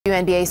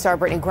NBA star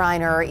Brittney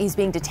Griner is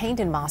being detained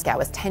in Moscow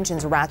as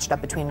tensions ratchet up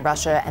between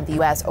Russia and the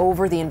U.S.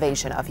 over the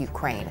invasion of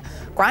Ukraine.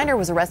 Griner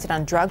was arrested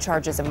on drug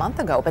charges a month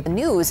ago, but the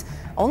news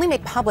only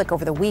made public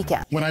over the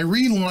weekend. When I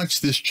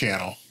relaunched this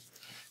channel,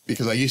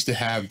 because I used to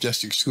have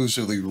just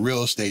exclusively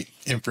real estate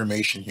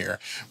information here,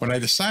 when I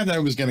decided I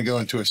was going to go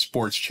into a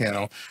sports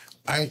channel,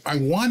 I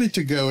wanted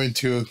to go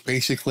into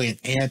basically an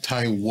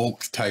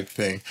anti-woke type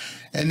thing.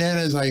 And then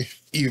as I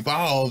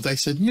evolved, I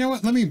said, you know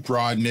what, let me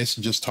broaden this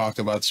and just talk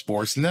about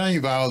sports. And then I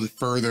evolved it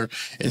further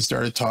and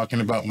started talking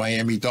about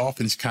Miami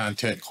Dolphins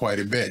content quite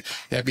a bit.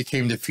 That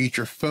became the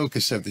feature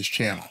focus of this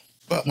channel.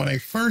 But when I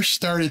first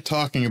started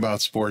talking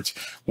about sports,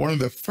 one of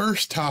the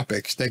first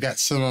topics that got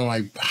some of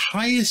my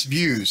highest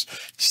views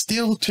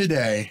still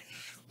today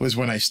was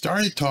when I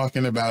started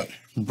talking about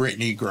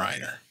Brittney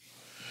Griner.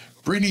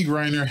 Brittney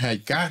Griner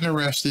had gotten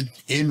arrested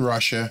in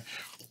Russia.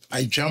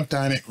 I jumped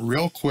on it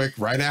real quick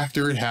right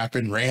after it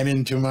happened, ran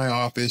into my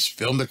office,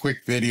 filmed a quick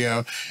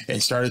video,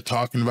 and started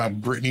talking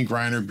about Brittney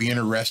Griner being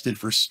arrested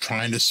for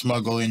trying to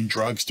smuggle in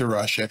drugs to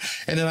Russia.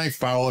 And then I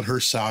followed her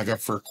saga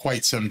for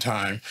quite some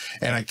time,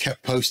 and I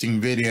kept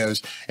posting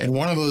videos. And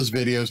one of those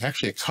videos,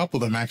 actually a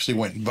couple of them actually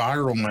went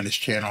viral on this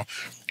channel.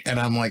 And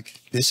I'm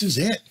like, this is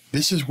it.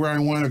 This is where I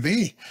want to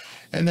be.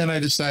 And then I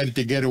decided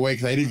to get away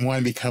because I didn't want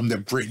to become the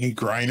Brittney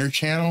Griner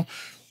channel.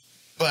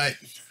 But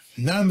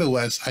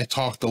nonetheless, I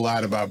talked a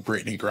lot about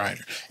Brittney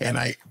Griner. And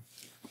I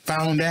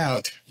found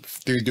out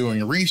through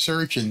doing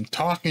research and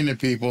talking to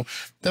people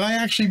that I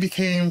actually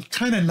became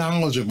kind of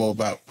knowledgeable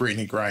about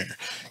Brittney Griner.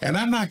 And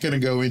I'm not going to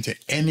go into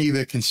any of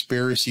the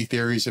conspiracy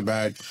theories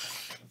about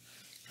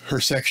her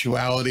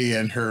sexuality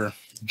and her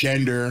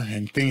gender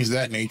and things of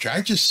that nature.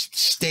 I just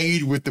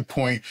stayed with the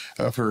point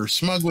of her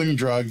smuggling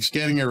drugs,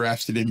 getting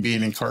arrested, and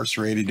being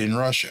incarcerated in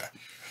Russia.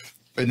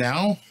 But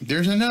now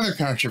there's another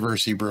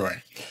controversy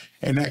brewing.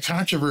 And that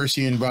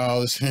controversy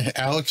involves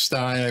Alex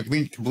Stein, I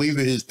believe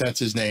that's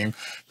his name,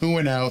 who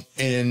went out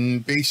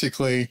and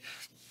basically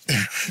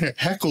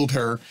heckled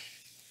her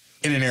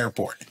in an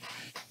airport.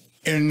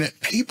 And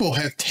people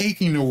have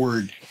taken the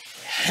word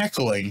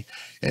heckling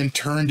and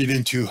turned it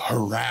into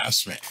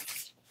harassment.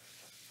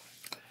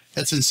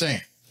 That's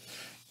insane.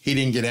 He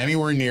didn't get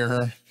anywhere near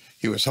her.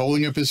 He was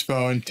holding up his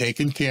phone,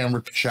 taking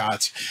camera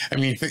shots. I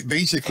mean,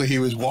 basically, he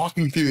was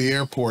walking through the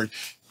airport,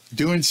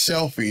 doing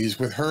selfies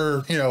with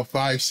her,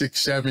 5,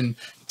 6, 7,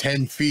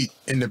 10 feet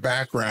in the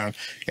background.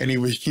 And he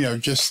was,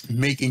 just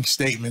making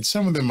statements.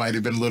 Some of them might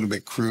have been a little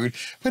bit crude,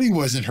 but he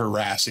wasn't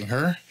harassing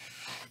her.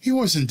 He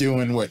wasn't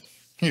doing what,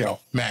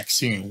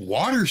 Maxine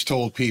Waters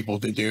told people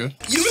to do.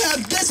 You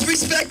have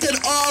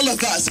disrespected all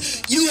of us.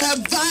 You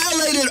have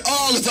violated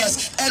all of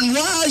us. And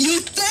while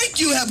you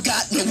think you have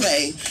gotten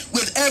away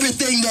with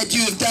everything that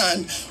you have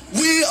done,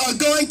 we are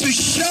going to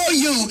show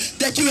you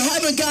that you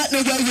haven't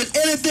gotten away with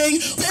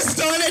anything.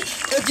 List on it.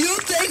 If you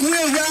think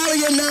we're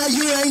rallying now,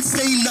 you ain't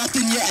seen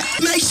nothing yet.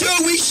 Make sure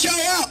we show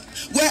up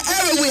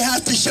wherever we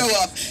have to show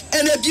up.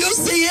 And if you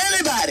see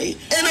anybody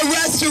in a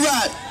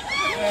restaurant,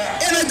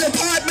 in a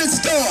department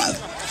store,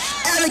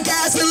 at a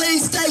gasoline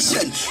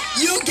station,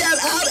 you get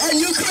out and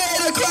you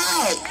create a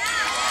crowd.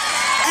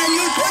 And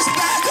you push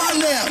back on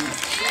them.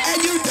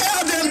 And you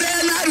tell them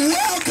they're not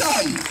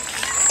welcome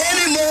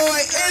anymore,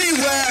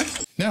 anywhere.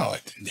 No,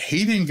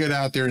 he didn't get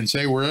out there and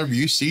say wherever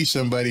you see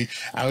somebody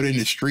out in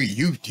the street,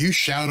 you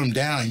shout them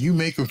down, you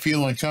make them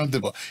feel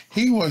uncomfortable.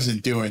 He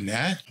wasn't doing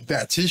that.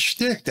 That's his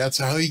shtick. That's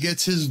how he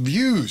gets his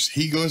views.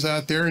 He goes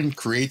out there and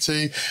creates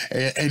an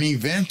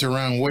event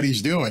around what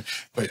he's doing.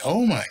 But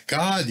oh my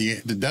God,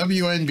 the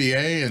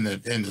WNBA and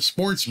the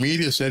sports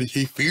media said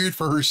he feared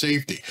for her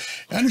safety.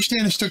 I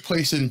understand this took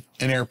place in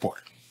an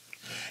airport.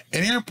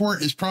 An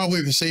airport is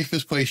probably the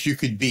safest place you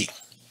could be.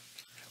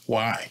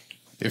 Why?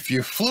 If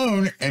you've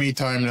flown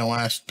anytime in the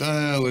last,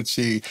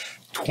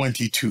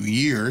 22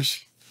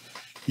 years,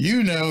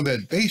 you know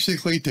that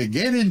basically to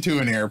get into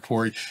an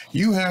airport,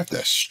 you have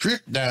to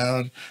strip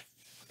down,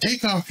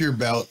 take off your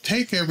belt,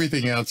 take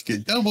everything else,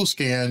 get double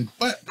scanned,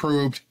 butt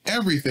probed,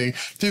 everything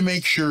to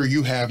make sure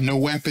you have no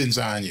weapons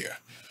on you.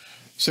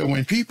 So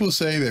when people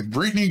say that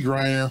Brittney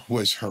Griner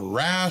was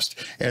harassed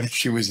and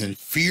she was in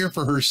fear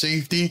for her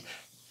safety,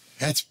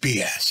 that's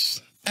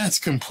BS. That's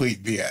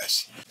complete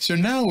BS. So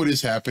now what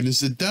has happened is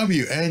the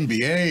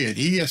WNBA and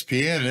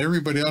ESPN and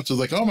everybody else is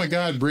like, oh my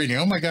God, Brittney,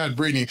 oh my God,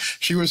 Brittney,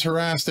 she was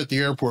harassed at the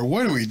airport.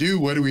 What do we do?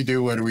 What do we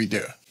do? What do we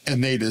do?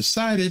 And they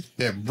decided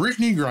that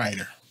Brittney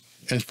Griner,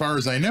 as far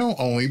as I know,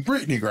 only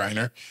Brittney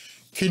Griner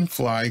can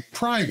fly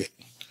private.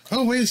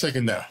 Oh, wait a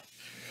second now.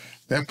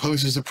 That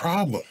poses a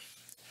problem.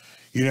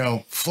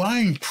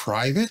 Flying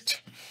private,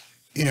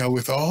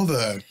 with all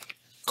the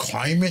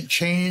climate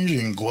change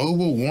and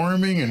global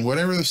warming and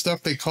whatever the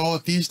stuff they call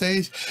it these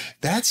days,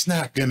 that's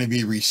not going to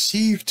be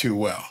received too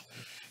well,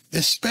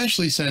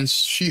 especially since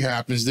she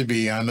happens to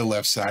be on the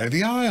left side of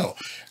the aisle.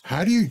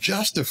 How do you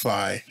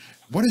justify,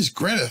 what does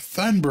Greta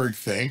Thunberg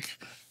think?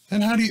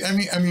 And how do you,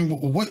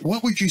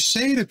 what would you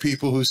say to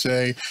people who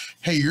say,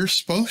 hey, you're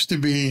supposed to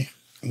be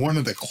one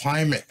of the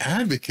climate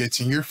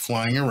advocates and you're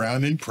flying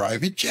around in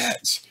private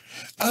jets?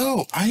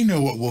 Oh, I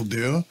know what we'll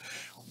do.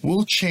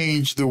 we'll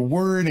change the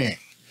wording.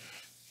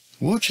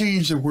 We'll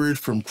change the word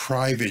from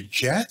private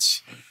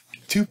jets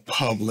to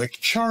public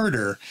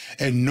charter,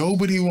 and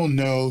nobody will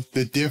know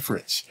the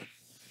difference.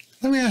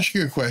 Let me ask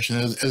you a question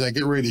as I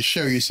get ready to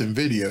show you some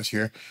videos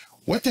here.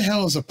 What the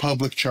hell is a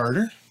public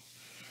charter?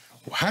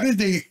 How did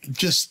they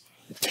just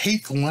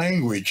take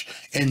language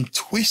and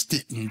twist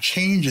it and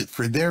change it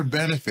for their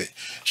benefit?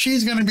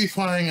 She's going to be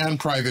flying on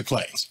private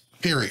planes,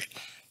 period.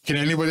 Can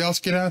anybody else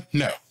get on?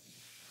 No.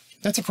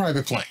 That's a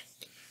private plane.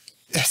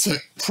 That's a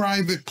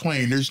private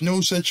plane. There's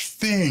no such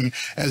thing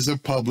as a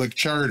public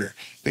charter.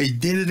 They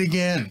did it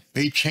again.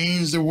 They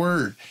changed the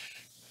word.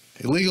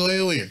 Illegal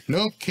alien.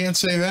 Nope, can't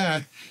say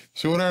that.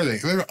 So what are they?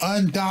 They're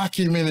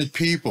undocumented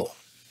people.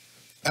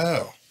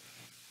 Oh,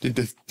 did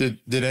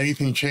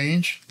anything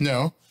change?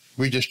 No,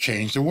 we just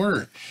changed the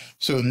word.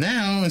 So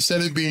now,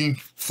 instead of being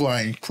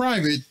flying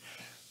private,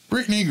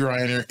 Brittney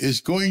Griner is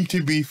going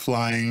to be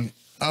flying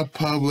a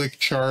public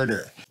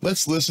charter.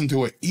 Let's listen to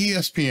what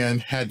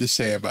ESPN had to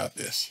say about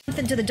this.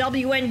 Into the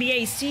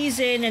WNBA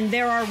season, and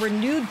there are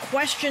renewed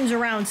questions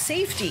around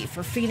safety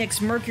for Phoenix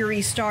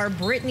Mercury star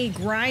Brittney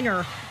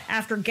Griner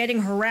after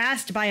getting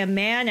harassed by a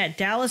man at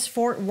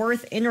Dallas-Fort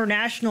Worth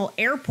International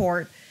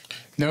Airport.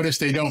 Notice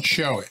they don't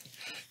show it.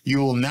 You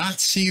will not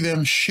see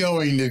them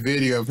showing the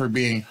video of her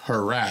being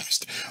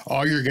harassed.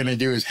 All you're going to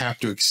do is have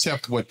to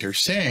accept what they're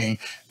saying,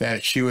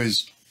 that she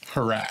was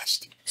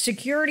harassed.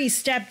 Security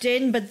stepped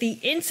in, but the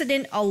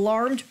incident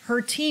alarmed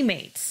her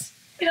teammates.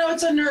 You know,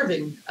 it's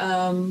unnerving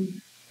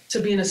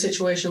to be in a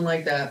situation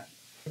like that.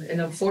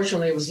 And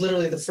unfortunately, it was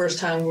literally the first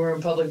time we were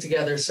in public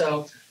together.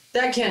 So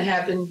that can't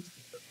happen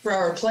for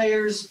our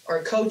players,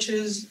 our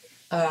coaches.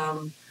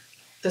 The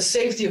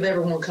safety of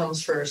everyone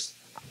comes first.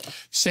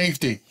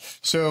 Safety.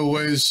 So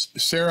was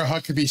Sarah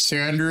Huckabee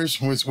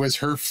Sanders, was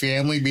her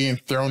family being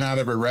thrown out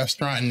of a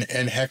restaurant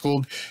and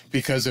heckled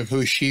because of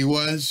who she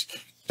was?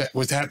 That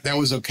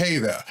was okay,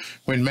 though.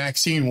 When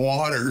Maxine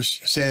Waters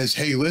says,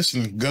 hey,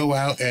 listen, go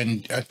out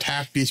and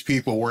attack these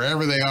people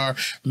wherever they are.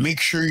 Make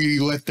sure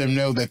you let them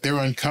know that they're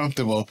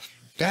uncomfortable.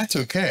 That's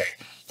okay.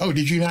 Oh,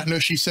 did you not know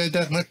she said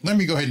that? Let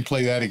me go ahead and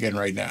play that again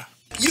right now.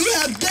 You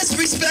have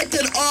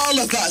disrespected all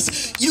of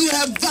us. You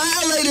have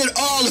violated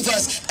all of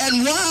us.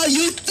 And while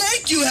you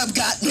think you have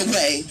gotten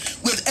away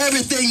with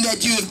everything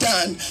that you have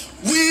done,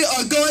 we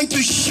are going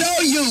to show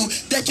you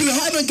that you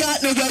haven't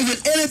gotten away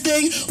with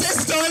anything.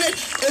 Just on it.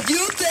 If you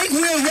think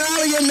we're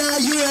rallying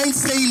now, you ain't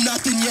seen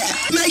nothing yet.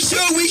 Make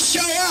sure we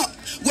show up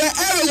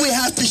wherever we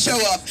have to show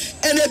up.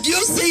 And if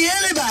you see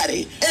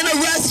anybody in a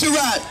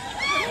restaurant,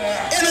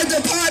 in a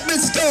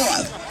department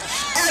store,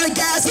 at a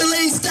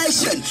gasoline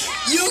station,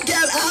 you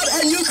get out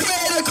and you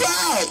create a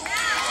crowd.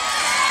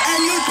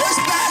 And you push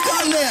back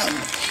on them.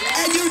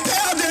 And you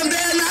tell them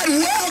they're not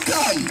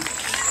welcome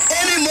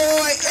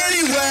anymore,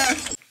 anywhere.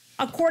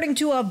 According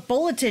to a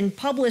bulletin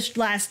published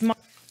last month.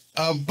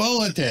 A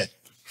bulletin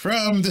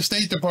from the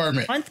State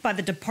Department. By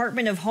the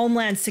Department of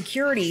Homeland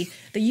Security,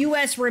 the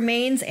U.S.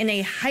 remains in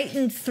a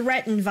heightened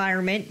threat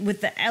environment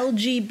with the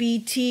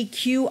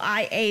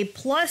LGBTQIA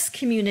plus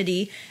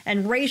community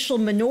and racial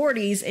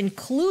minorities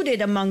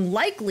included among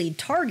likely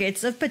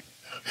targets of.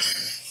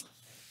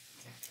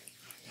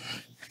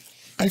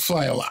 I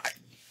fly a lot.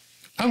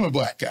 I'm a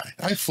black guy.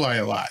 I fly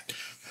a lot.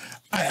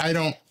 I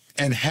don't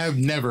and have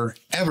never,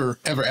 ever,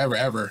 ever, ever,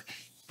 ever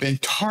been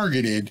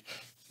targeted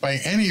by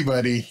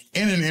anybody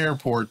in an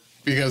airport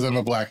because I'm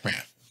a black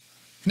man.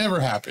 Never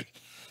happened.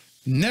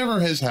 Never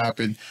has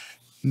happened.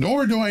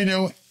 Nor do I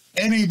know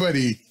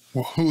anybody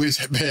who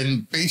has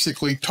been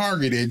basically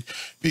targeted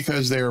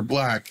because they are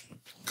black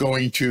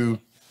going to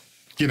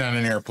get on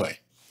an airplane.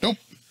 Nope,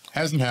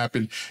 hasn't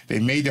happened. They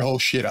made the whole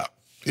shit up.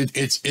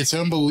 It's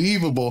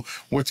unbelievable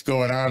what's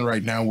going on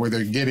right now, where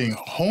they're getting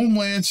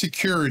Homeland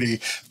Security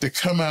to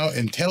come out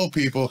and tell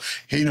people,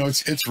 hey, you know,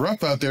 it's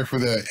rough out there for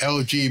the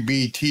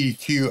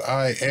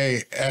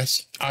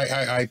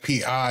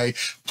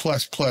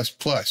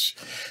LGBTQIASIIPI+++.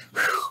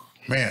 Whew,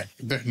 man,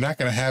 they're not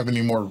going to have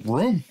any more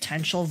room.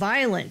 Potential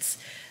violence.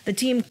 The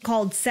team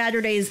called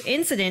Saturday's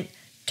incident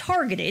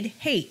targeted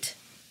hate.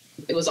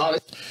 It was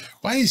always.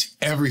 Why is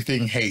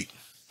everything hate?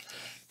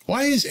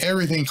 Why is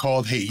everything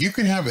called hate? You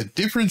can have a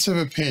difference of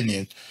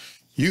opinion.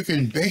 You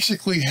can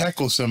basically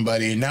heckle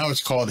somebody, and now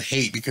it's called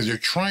hate because they're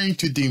trying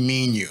to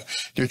demean you.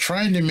 They're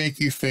trying to make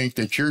you think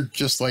that you're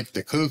just like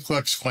the Ku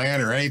Klux Klan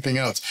or anything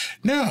else.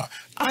 No,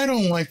 I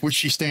don't like what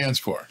she stands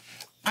for.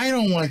 I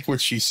don't like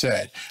what she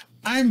said.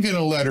 I'm going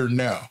to let her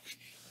know.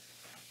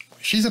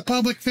 She's a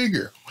public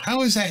figure.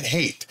 How is that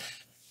hate?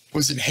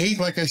 Was it hate,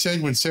 like I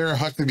said, when Sarah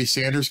Huckabee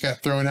Sanders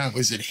got thrown out?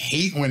 Was it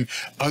hate when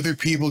other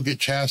people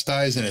get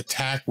chastised and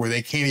attacked where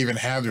they can't even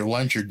have their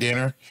lunch or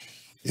dinner?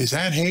 Is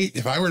that hate?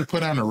 If I were to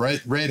put on a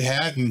red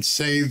hat and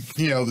say,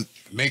 you know,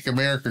 make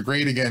America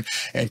great again,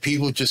 and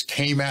people just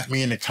came at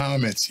me in the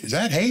comments, is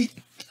that hate?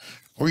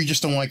 Or you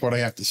just don't like what I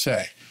have to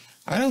say?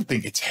 I don't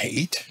think it's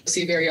hate.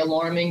 See, very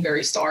alarming,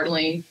 very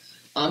startling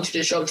to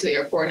just show up to the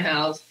airport and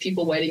have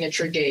people waiting at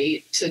your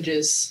gate to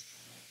just,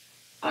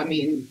 I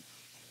mean,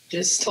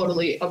 just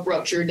totally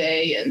abrupt your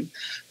day and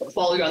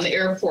follow you on the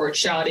airport,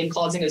 shouting,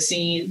 causing a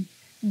scene.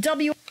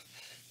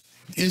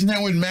 Isn't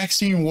that what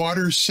Maxine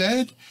Waters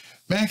said?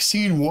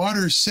 Maxine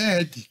Waters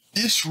said,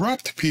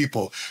 disrupt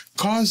people,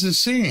 cause a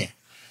scene.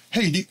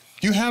 Hey, do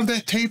you have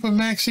that tape of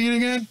Maxine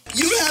again?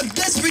 You have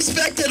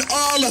disrespected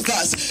all of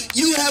us.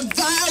 You have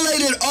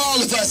violated all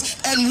of us.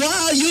 And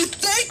while you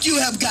think you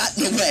have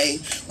gotten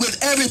away with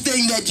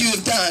everything that you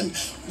have done,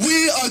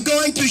 we are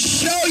going to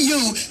show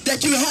you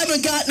that you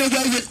haven't gotten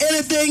away with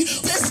anything.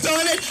 Just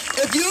on it.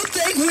 If you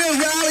think we're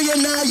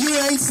rallying now, you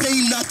ain't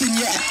seen nothing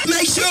yet.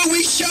 Make sure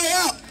we show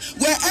up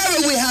wherever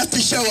we have to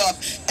show up.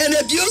 And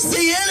if you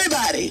see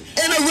anybody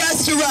in a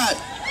restaurant,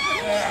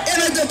 in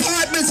a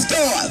department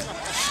store,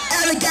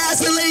 at a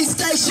gasoline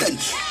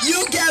station,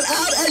 you get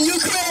out and you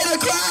create a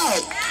crowd.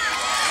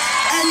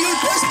 And you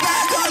push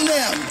back on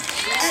them.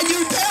 And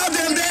you tell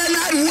them they're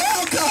not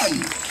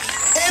welcome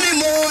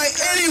anymore,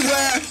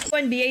 anywhere.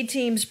 NBA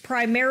teams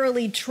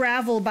primarily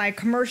travel by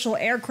commercial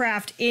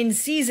aircraft in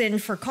season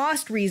for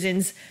cost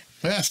reasons.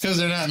 That's because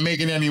they're not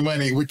making any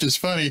money, which is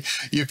funny.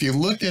 If you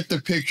look at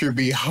the picture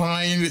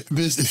behind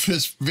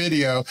this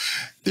video,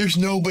 there's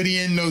nobody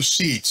in those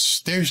seats.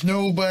 There's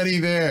nobody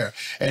there.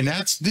 And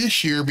that's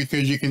this year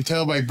because you can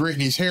tell by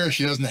Brittney's hair,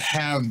 she doesn't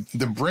have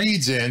the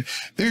braids in.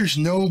 There's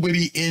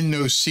nobody in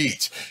those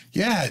seats.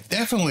 Yeah,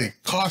 definitely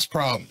cost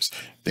problems.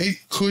 They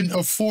couldn't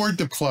afford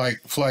to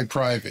fly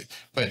private.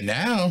 But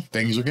now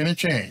things are going to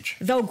change.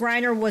 Though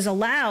Griner was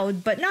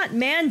allowed, but not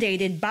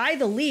mandated by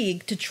the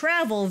league to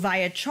travel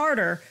via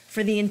charter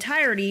for the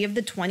entirety of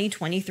the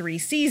 2023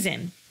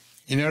 season.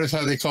 You notice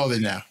how they called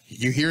it now.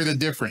 You hear the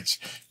difference.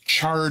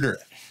 Charter.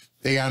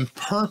 They on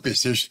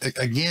purpose. There's,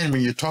 again,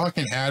 when you're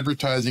talking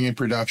advertising and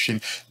production,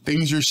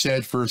 things are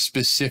said for a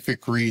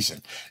specific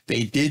reason.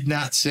 They did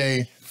not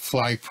say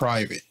fly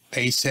private.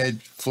 They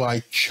said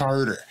fly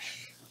charter.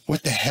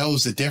 What the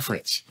hell's the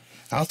difference?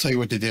 I'll tell you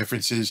what the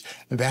difference is.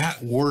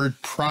 That word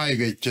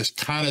private just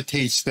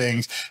connotates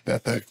things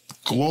that the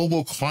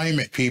global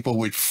climate people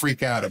would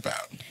freak out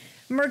about.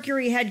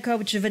 Mercury head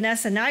coach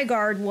Vanessa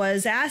Nygaard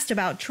was asked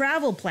about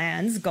travel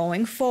plans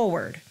going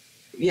forward.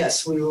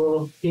 Yes, we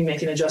will be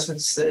making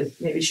adjustments that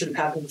maybe should have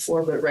happened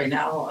before, but right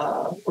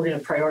now we're going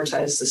to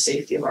prioritize the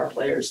safety of our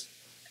players.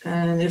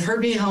 And if her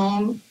being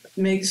home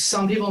makes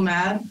some people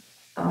mad,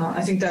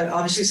 I think that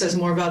obviously says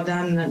more about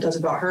them than it does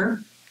about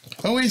her.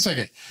 Oh, wait a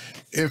second.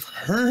 If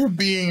her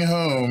being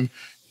home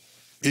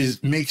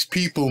makes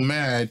people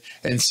mad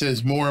and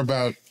says more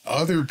about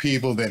other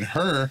people than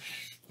her,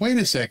 wait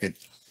a second.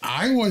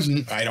 I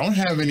don't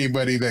have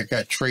anybody that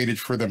got traded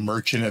for the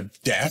Merchant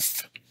of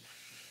Death.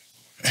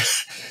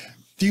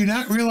 Do you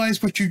not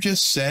realize what you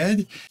just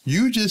said?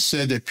 You just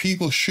said that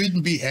people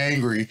shouldn't be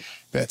angry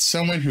that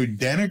someone who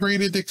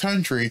denigrated the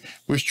country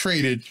was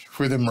traded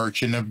for the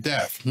Merchant of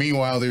Death.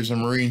 Meanwhile, there's a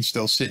Marine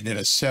still sitting in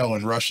a cell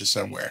in Russia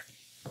somewhere.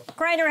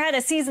 Griner had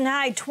a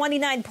season-high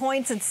 29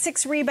 points and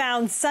 6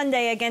 rebounds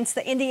Sunday against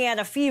the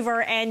Indiana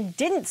Fever and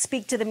didn't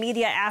speak to the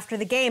media after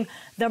the game.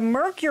 The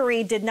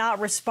Mercury did not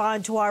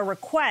respond to our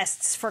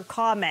requests for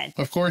comment.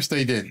 Of course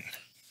they didn't.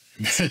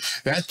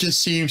 That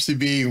just seems to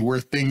be where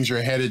things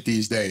are headed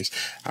these days.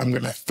 I'm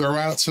going to throw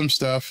out some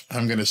stuff.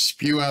 I'm going to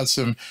spew out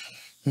some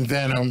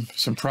venom,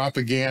 some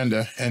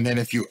propaganda. And then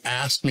if you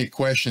ask me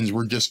questions,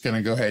 we're just going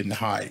to go ahead and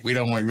hide. We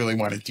don't really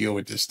want to deal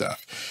with this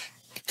stuff.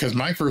 Because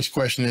my first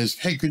question is,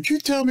 hey, could you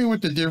tell me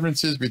what the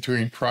difference is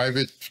between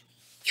private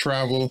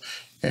travel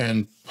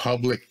and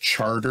public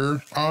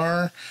charter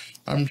are?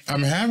 I'm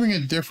having a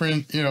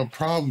different,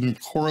 problem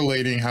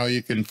correlating how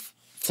you can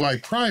fly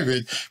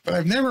private, but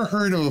I've never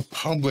heard of a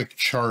public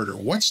charter.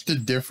 What's the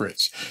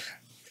difference?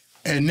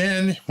 And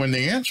then when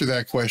they answer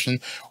that question,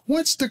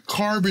 what's the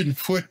carbon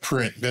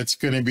footprint that's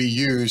going to be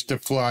used to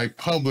fly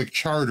public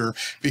charter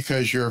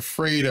because you're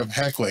afraid of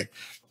heckling?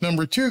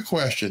 Number 2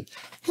 question,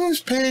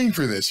 who's paying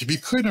for this? If you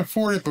couldn't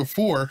afford it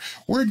before,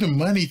 where'd the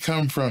money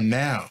come from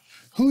now?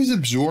 Who's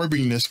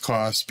absorbing this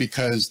cost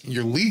because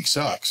your league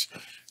sucks?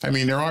 I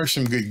mean, there are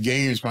some good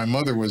games. My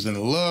mother was in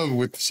love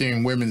with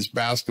seeing women's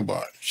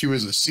basketball. She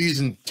was a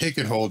season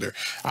ticket holder.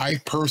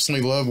 I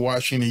personally love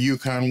watching the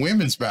UConn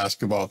women's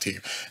basketball team.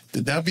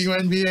 The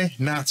WNBA,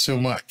 not so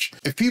much.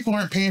 If people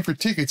aren't paying for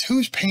tickets,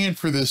 who's paying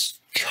for this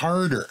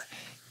charter?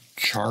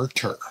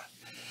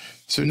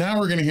 So now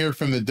we're going to hear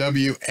from the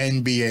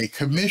WNBA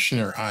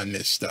commissioner on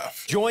this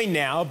stuff. Joined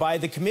now by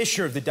the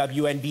commissioner of the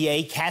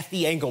WNBA,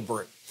 Kathy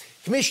Engelbert.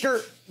 Commissioner,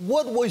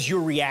 what was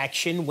your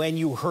reaction when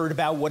you heard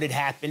about what had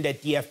happened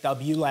at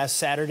DFW last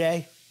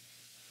Saturday?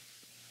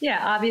 Yeah,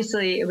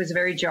 obviously it was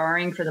very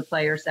jarring for the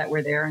players that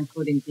were there,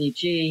 including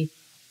BG.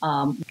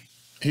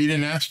 He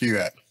didn't ask you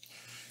that.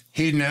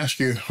 He didn't ask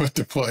you what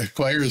the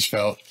players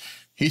felt.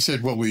 He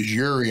said, what was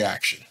your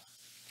reaction?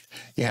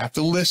 You have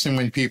to listen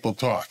when people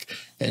talk.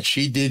 And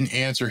she didn't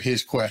answer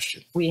his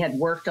question. We had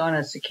worked on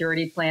a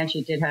security plan.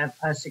 She did have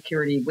a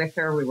security with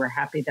her. We were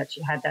happy that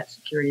she had that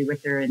security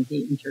with her, and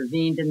he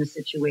intervened in the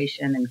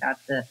situation and got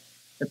the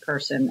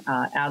person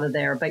out of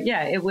there. But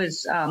yeah, it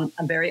was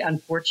very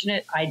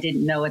unfortunate. I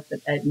didn't know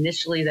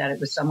initially that it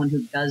was someone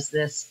who does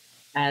this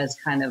as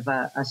kind of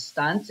a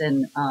stunt.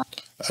 And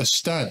a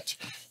stunt.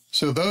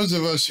 So those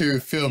of us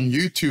who film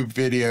YouTube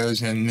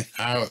videos, and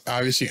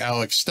obviously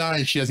Alex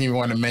Stein, she doesn't even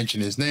want to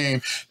mention his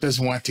name,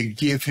 doesn't want to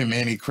give him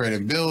any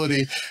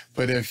credibility.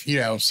 But if, you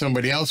know,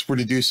 somebody else were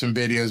to do some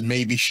videos,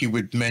 maybe she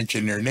would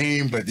mention their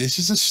name. But this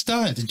is a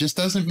stunt. It just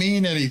doesn't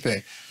mean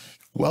anything.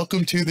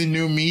 Welcome to the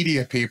new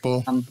media,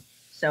 people.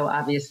 So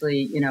obviously,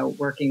 you know,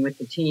 working with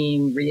the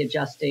team,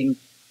 readjusting,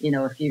 you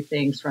know, a few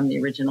things from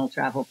the original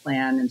travel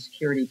plan and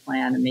security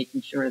plan, and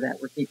making sure that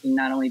we're keeping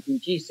not only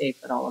BG safe,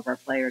 but all of our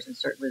players, and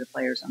certainly the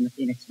players on the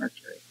Phoenix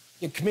Mercury.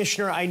 Yeah,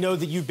 Commissioner, I know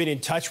that you've been in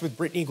touch with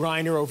Brittney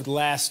Griner over the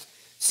last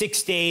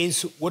 6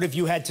 days. What have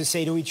you had to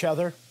say to each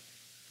other?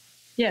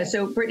 Yeah,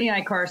 so Brittney and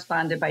I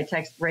corresponded by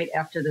text right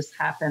after this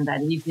happened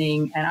that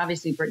evening. And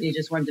obviously, Brittney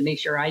just wanted to make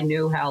sure I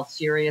knew how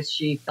serious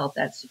she felt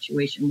that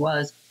situation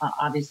was.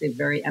 Obviously,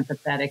 very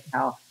empathetic.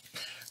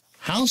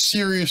 How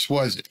serious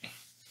was it?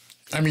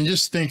 I mean,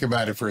 just think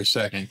about it for a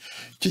second.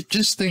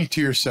 Just think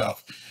to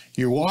yourself,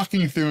 you're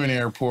walking through an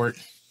airport,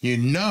 you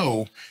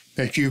know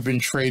that you've been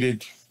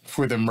traded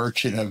for the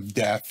merchant of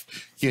death.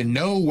 You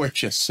know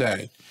what you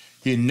said.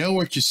 You know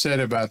what you said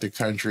about the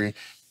country.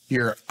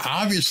 You're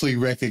obviously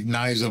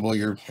recognizable.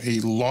 You're a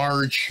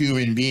large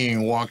human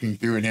being walking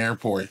through an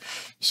airport.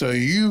 So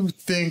you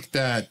think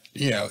that,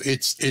 you know,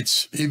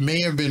 it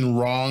may have been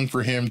wrong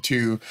for him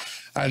to,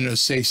 I don't know,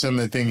 say some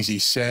of the things he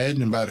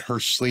said about her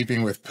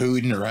sleeping with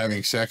Putin or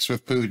having sex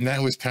with Putin.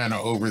 That was kind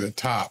of over the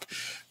top.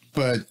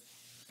 But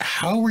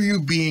how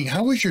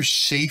was your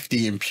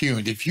safety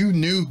impugned? If you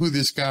knew who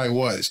this guy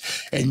was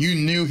and you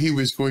knew he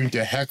was going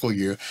to heckle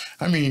you,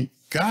 I mean,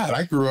 God,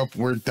 I grew up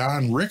where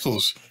Don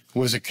Rickles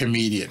was a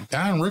comedian.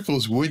 Don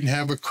Rickles wouldn't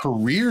have a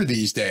career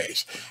these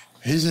days.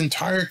 His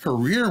entire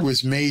career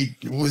was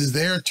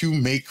there to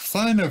make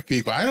fun of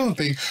people. I don't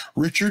think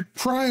Richard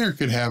Pryor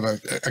could have a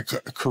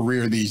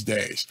career these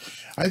days.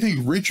 I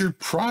think Richard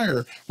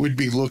Pryor would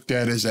be looked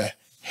at as a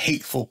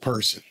hateful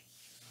person.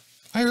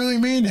 I really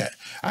mean that.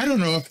 I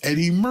don't know if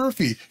Eddie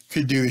Murphy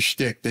could do the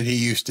shtick that he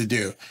used to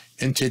do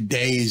in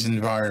today's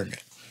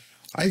environment.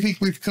 I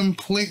think we've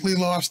completely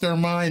lost our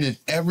mind and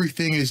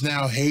everything is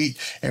now hate,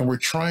 and we're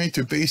trying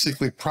to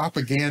basically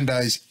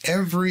propagandize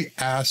every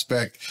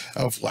aspect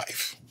of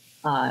life.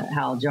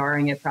 How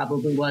jarring it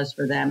probably was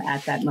for them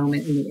at that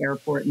moment in the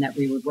airport, and that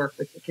we would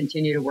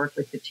continue to work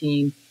with the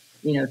team,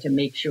 you know, to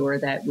make sure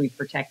that we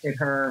protected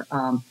her.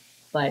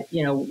 But,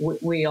 you know,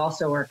 we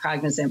also are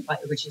cognizant,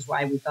 which is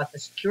why we thought the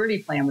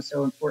security plan was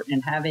so important,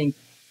 and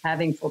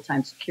having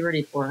full-time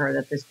security for her,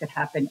 that this could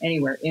happen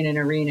anywhere, in an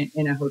arena,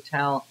 in a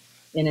hotel,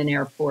 in an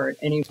airport.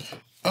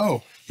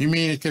 Oh, you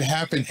mean it could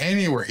happen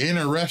anywhere, in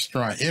a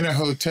restaurant, in a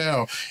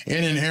hotel,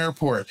 in an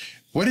airport?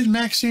 What did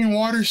Maxine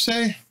Waters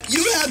say?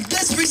 You have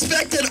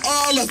disrespected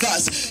all of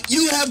us.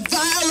 You have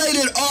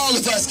violated all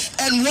of us.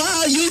 And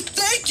while you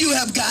think you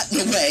have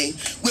gotten away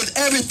with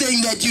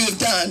everything that you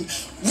have done,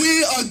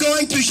 we are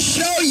going to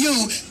show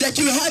you that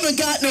you haven't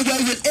gotten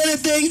away with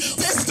anything.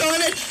 Just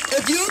on it.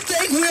 If you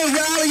think we're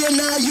rallying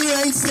now, you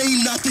ain't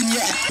seen nothing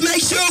yet.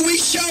 Make sure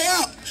we show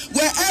up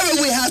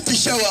wherever we have to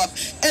show up.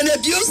 And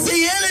if you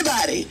see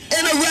anybody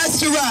in a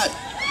restaurant,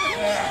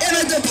 in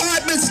a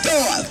department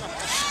store,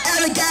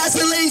 at a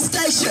gasoline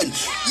station,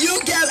 you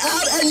get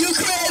out and you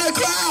create a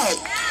crowd.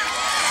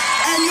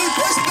 And you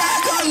push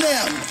back on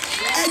them.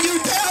 And you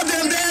tell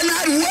them they're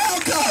not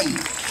welcome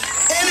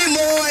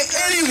anymore,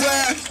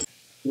 anywhere.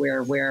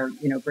 Where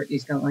you know,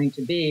 Brittney's going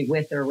to be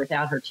with or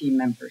without her team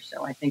members.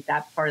 So I think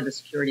that part of the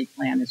security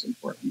plan is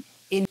important.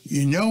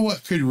 You know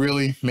what could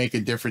really make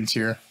a difference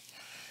here?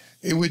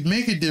 It would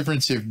make a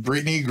difference if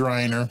Brittney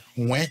Griner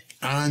went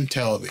on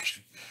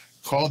television.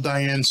 Call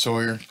Diane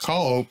Sawyer,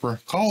 call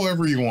Oprah, call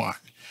whoever you want.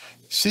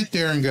 Sit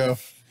there and go,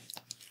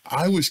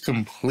 I was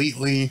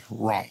completely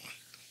wrong.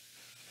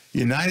 The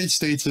United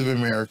States of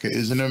America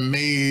is an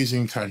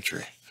amazing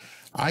country.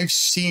 I've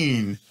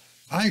seen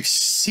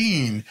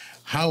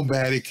how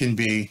bad it can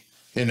be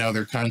in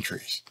other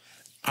countries.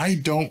 I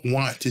don't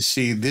want to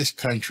see this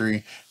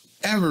country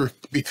ever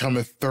become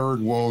a third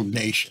world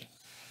nation.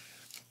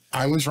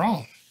 I was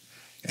wrong.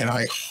 And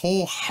I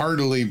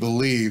wholeheartedly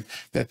believe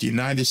that the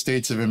United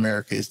States of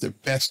America is the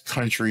best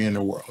country in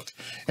the world.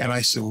 And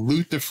I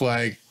salute the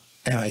flag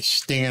and I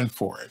stand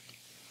for it.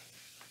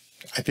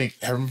 I think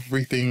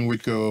everything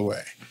would go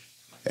away.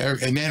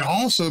 And then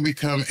also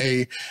become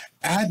an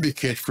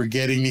advocate for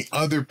getting the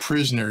other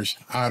prisoners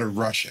out of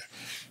Russia.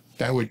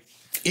 That would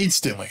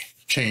instantly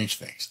change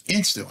things,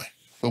 instantly.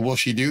 But will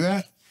she do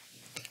that?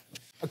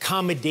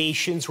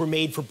 Accommodations were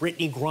made for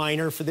Brittney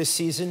Griner for this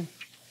season?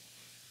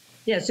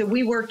 Yeah, so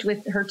we worked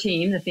with her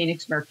team, the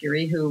Phoenix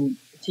Mercury, who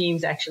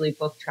teams actually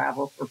book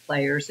travel for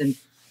players and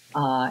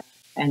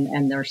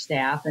their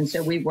staff. And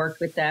so we worked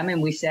with them and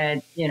we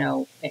said, you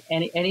know,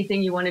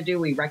 anything you want to do,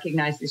 we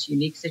recognize this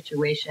unique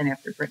situation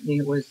after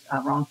Brittney was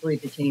wrongfully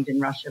detained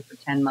in Russia for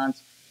 10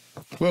 months.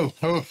 Whoa,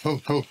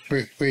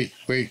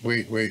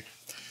 wait.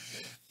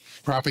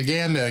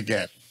 Propaganda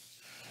again.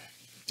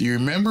 Do you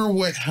remember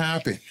what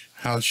happened?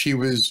 How she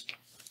was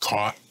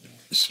caught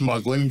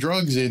smuggling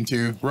drugs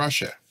into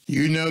Russia?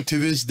 You know, to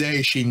this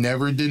day, she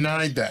never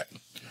denied that.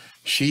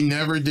 She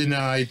never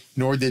denied,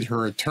 nor did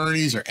her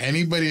attorneys or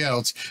anybody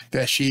else,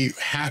 that she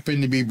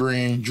happened to be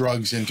bringing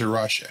drugs into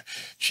Russia.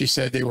 She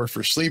said they were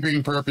for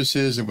sleeping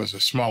purposes. It was a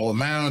small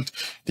amount.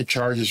 The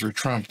charges were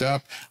trumped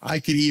up. I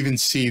could even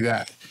see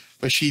that.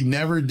 But she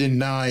never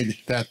denied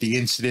that the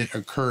incident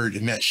occurred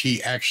and that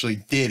she actually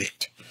did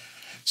it.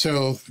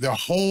 So the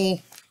whole,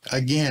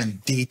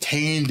 again,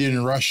 detained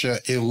in Russia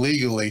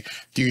illegally,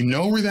 do you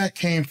know where that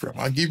came from?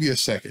 I'll give you a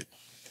second.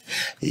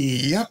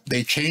 Yep,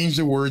 they changed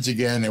the words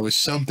again. It was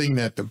something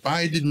that the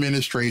Biden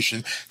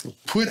administration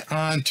put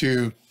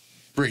onto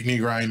Brittney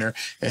Griner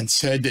and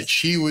said that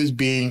she was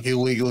being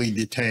illegally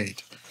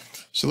detained.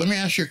 So let me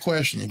ask you a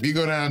question. If you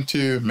go down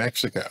to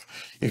Mexico,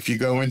 if you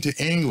go into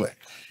England,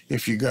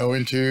 if you go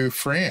into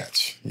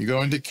France, you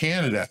go into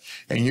Canada,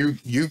 and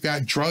you've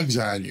got drugs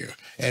on you,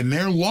 and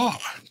their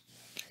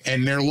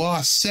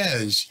law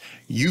says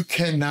you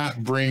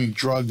cannot bring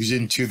drugs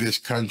into this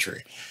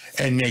country,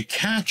 and they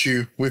catch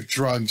you with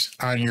drugs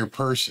on your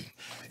person,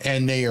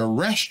 and they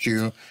arrest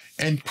you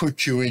and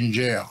put you in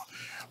jail.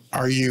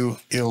 Are you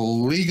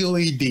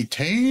illegally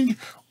detained,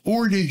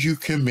 or did you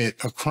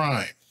commit a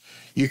crime?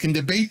 You can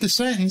debate the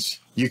sentence.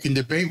 You can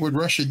debate what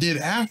Russia did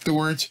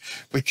afterwards,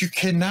 but you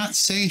cannot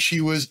say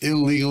she was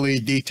illegally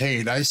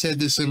detained. I said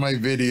this in my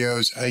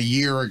videos a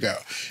year ago.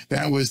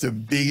 That was the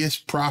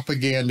biggest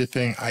propaganda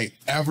thing I've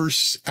ever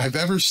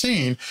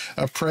seen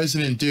a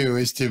president do,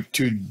 is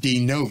to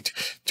denote,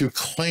 to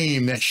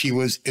claim that she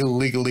was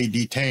illegally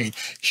detained.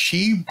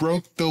 She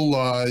broke the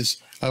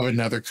laws of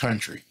another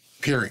country,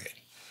 period.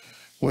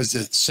 Was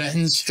the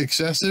sentence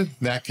excessive?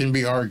 That can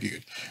be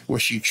argued.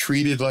 Was she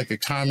treated like a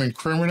common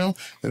criminal?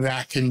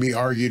 That can be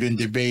argued and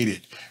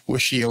debated.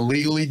 Was she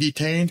illegally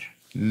detained?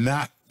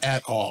 Not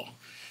at all.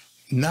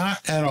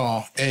 Not at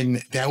all.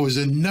 And that was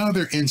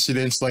another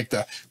incident like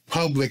the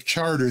public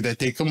charter that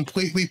they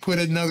completely put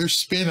another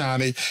spin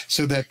on it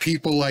so that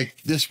people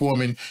like this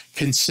woman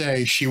can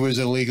say she was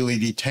illegally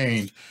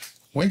detained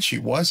when she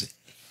wasn't.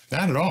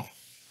 Not at all.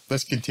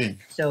 Let's continue.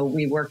 So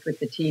we worked with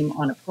the team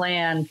on a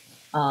plan.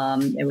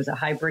 It was a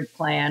hybrid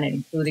plan,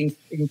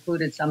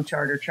 included some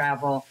charter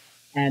travel,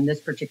 and this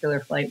particular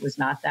flight was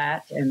not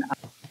that. And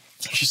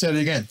she said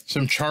it again,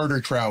 some charter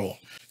travel.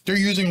 They're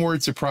using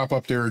words to prop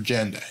up their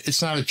agenda.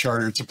 It's not a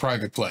charter, it's a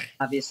private plane.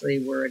 Obviously,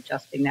 we're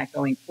adjusting that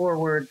going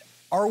forward.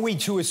 Are we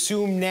to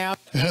assume now?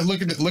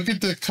 Look at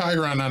the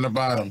chyron on the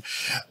bottom.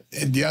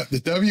 The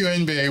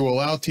WNBA will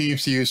allow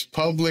teams to use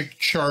public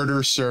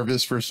charter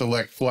service for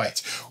select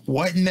flights.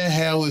 What in the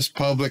hell is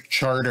public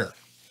charter?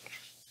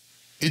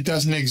 It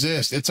doesn't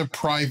exist. It's a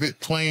private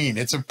plane.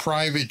 It's a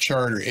private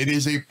charter. It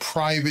is a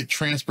private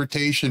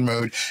transportation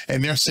mode,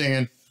 and they're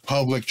saying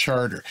public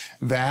charter.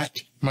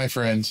 That, my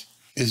friends,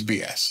 is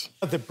BS.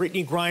 That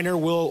Brittney Griner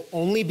will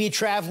only be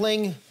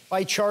traveling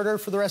by charter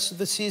for the rest of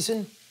the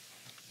season?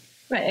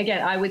 Right.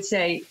 Again, I would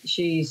say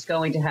she's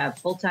going to have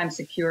full-time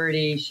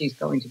security. She's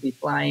going to be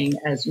flying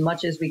as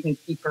much as we can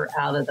keep her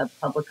out of the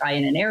public eye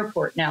in an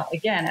airport. Now,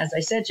 again, as I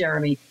said,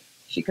 Jeremy,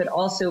 she could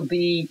also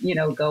be,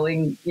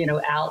 going,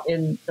 out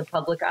in the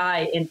public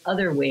eye in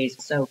other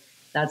ways. So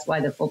that's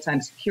why the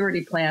full-time security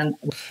plan.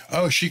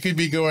 Oh, she could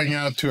be going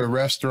out to a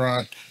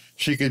restaurant.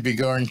 She could be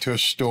going to a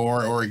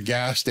store or a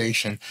gas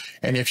station.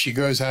 And if she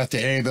goes out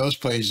to any of those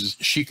places,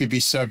 she could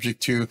be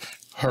subject to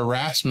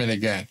harassment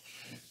again.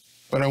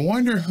 But I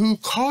wonder who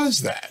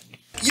caused that.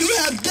 You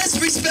have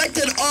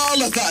disrespected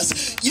all of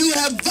us. You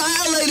have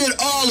violated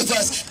all of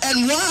us.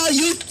 And while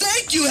you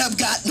think you have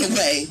gotten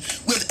away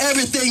with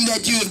everything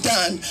that you have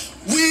done,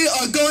 we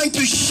are going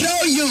to show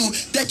you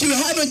that you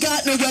haven't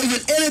gotten away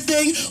with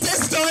anything.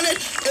 Just on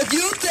it. If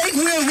you think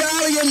we're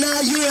rallying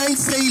now, you ain't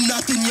seen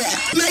nothing yet.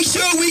 Make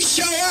sure we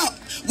show up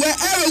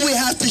wherever we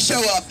have to show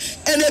up.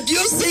 And if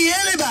you see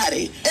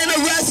anybody in a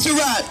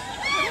restaurant,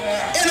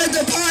 in a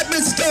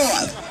department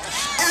store,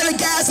 at a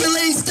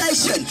gasoline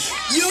station,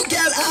 you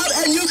get out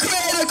and you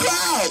create a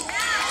crowd.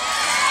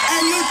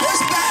 And you push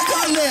back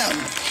on them.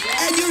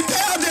 And you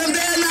tell them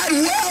they're not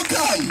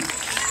welcome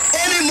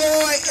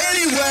anymore,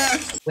 anywhere.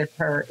 With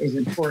her is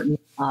important,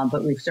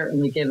 but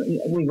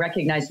we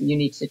recognize the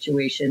unique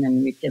situation,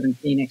 and we've given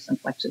Phoenix some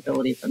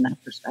flexibility from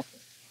that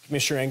perspective.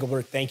 Commissioner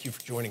Engelbert, thank you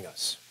for joining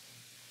us.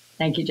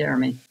 Thank you,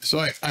 Jeremy. So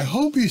I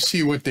hope you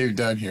see what they've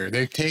done here.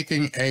 They've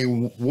taken a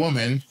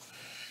woman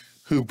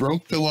who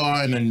broke the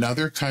law in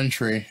another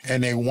country,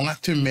 and they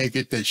want to make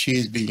it that she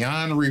is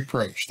beyond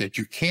reproach, that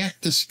you can't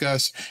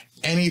discuss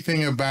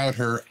anything about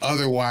her,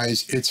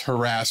 otherwise it's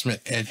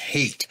harassment and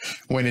hate,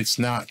 when it's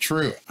not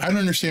true. I don't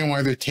understand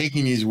why they're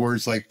taking these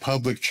words like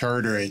public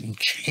charter and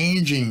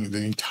changing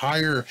the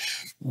entire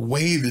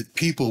way that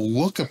people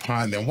look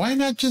upon them. Why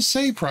not just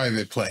say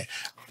private plane?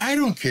 I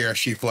don't care if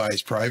she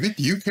flies private.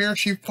 Do you care if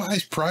she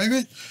flies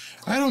private?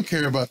 I don't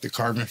care about the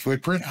carbon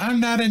footprint. I'm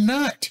not a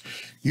nut.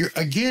 You're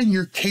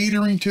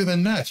catering to the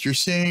nuts. You're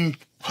saying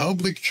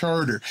public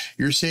charter.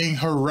 You're saying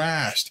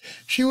harassed.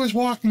 She was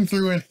walking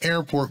through an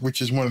airport,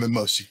 which is one of the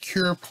most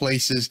secure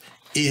places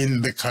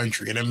in the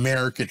country, an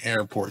American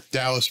airport,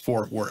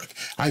 Dallas-Fort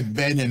Worth. I've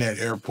been in that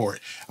airport.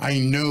 I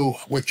know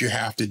what you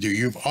have to do.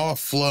 You've all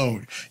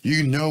flown.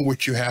 You know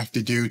what you have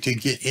to do to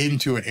get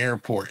into an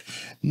airport.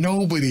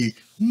 Nobody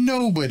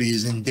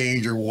is in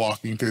danger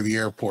walking through the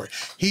airport.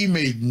 He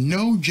made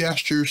no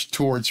gestures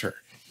towards her.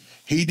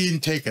 He didn't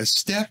take a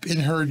step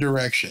in her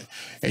direction.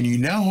 And you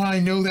know how I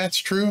know that's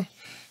true?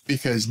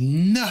 Because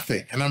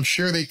nothing, and I'm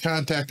sure they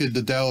contacted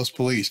the Dallas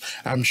police.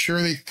 I'm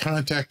sure they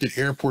contacted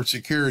airport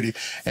security,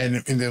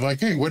 and they're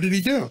like, hey, what did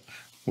he do?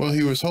 Well,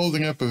 he was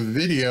holding up a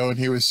video and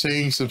he was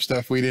saying some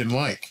stuff we didn't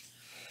like.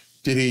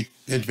 Did he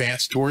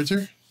advance towards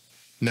her?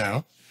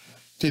 No.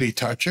 Did he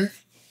touch her?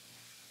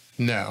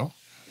 No.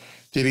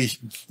 Did he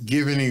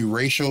give any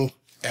racial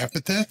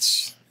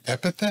epithets?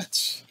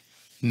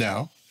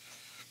 No.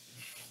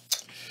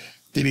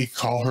 Did he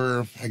call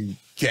her a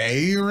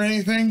gay or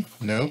anything?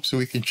 Nope. So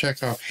we can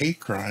check off hate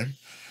crime.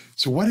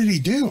 So what did he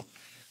do?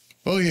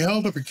 Well, he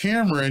held up a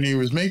camera and he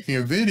was making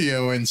a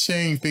video and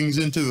saying things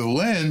into the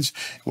lens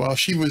while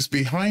she was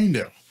behind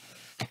him.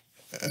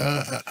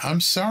 I'm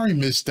sorry,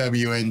 Miss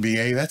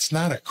WNBA, that's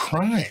not a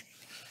crime.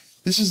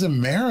 This is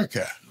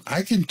America.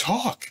 I can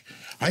talk.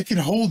 I can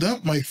hold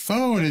up my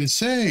phone and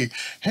say,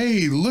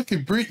 hey, look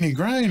at Brittney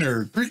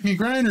Griner. Brittney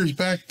Griner's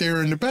back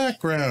there in the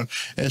background,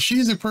 and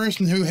she's a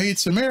person who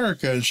hates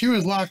America, and she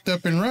was locked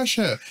up in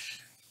Russia.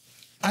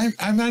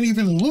 I'm not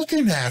even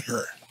looking at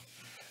her.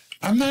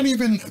 I'm not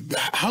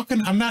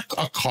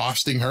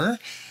accosting her.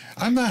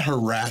 I'm not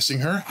harassing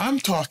her. I'm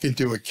talking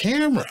to a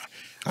camera.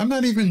 I'm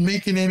not even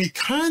making any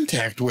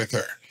contact with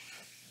her.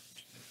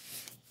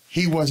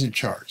 He wasn't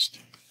charged.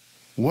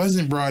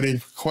 Wasn't brought in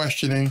for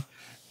questioning.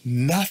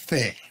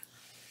 Nothing.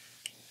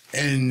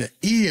 And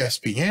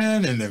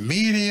ESPN and the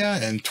media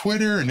and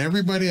Twitter and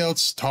everybody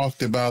else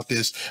talked about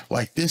this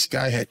like this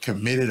guy had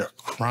committed a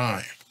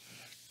crime.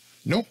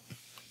 Nope,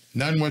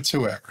 none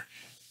whatsoever.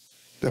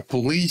 The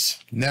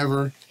police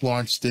never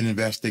launched an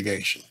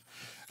investigation.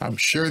 I'm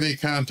sure they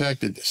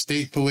contacted the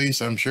state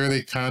police. I'm sure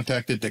they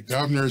contacted the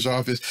governor's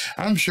office.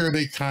 I'm sure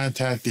they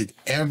contacted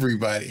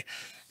everybody.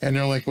 And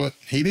they're like, well,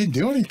 he didn't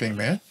do anything,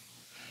 man.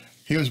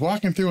 He was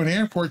walking through an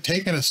airport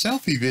taking a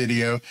selfie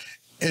video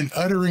and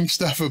uttering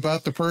stuff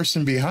about the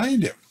person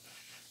behind him.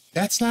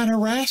 That's not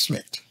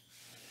harassment.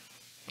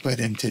 But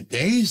in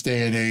today's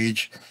day and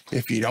age,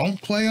 if you don't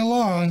play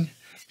along,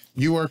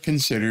 you are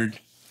considered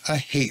a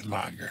hate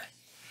monger.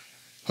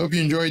 Hope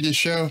you enjoyed this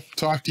show.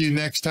 Talk to you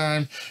next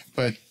time.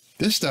 But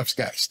this stuff's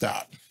got to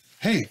stop.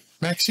 Hey,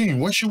 Maxine,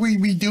 what should we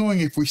be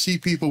doing if we see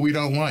people we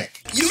don't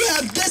like? You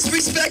have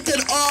disrespected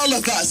all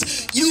of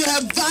us. You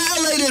have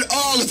violated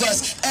all of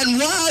us.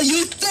 And while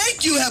you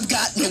think you have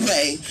gotten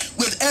away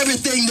with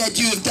everything that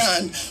you have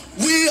done,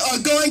 we are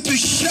going to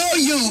show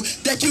you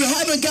that you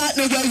haven't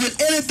gotten away with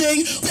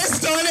anything.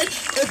 Just on it.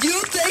 If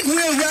you think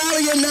we're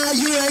rallying now,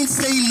 you ain't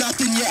seen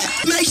nothing yet.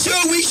 Make sure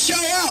we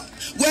show up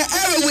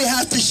wherever we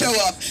have to show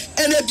up.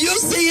 And if you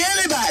see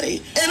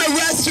anybody in a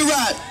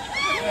restaurant,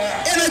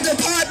 in a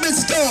department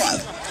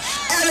store,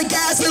 at a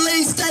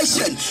gasoline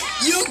station,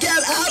 you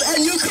get out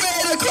and you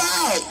create a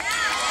crowd.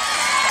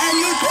 And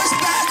you push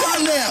back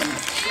on them.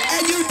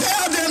 And you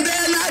tell them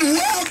they're not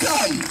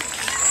welcome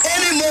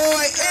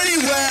anymore,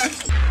 anywhere.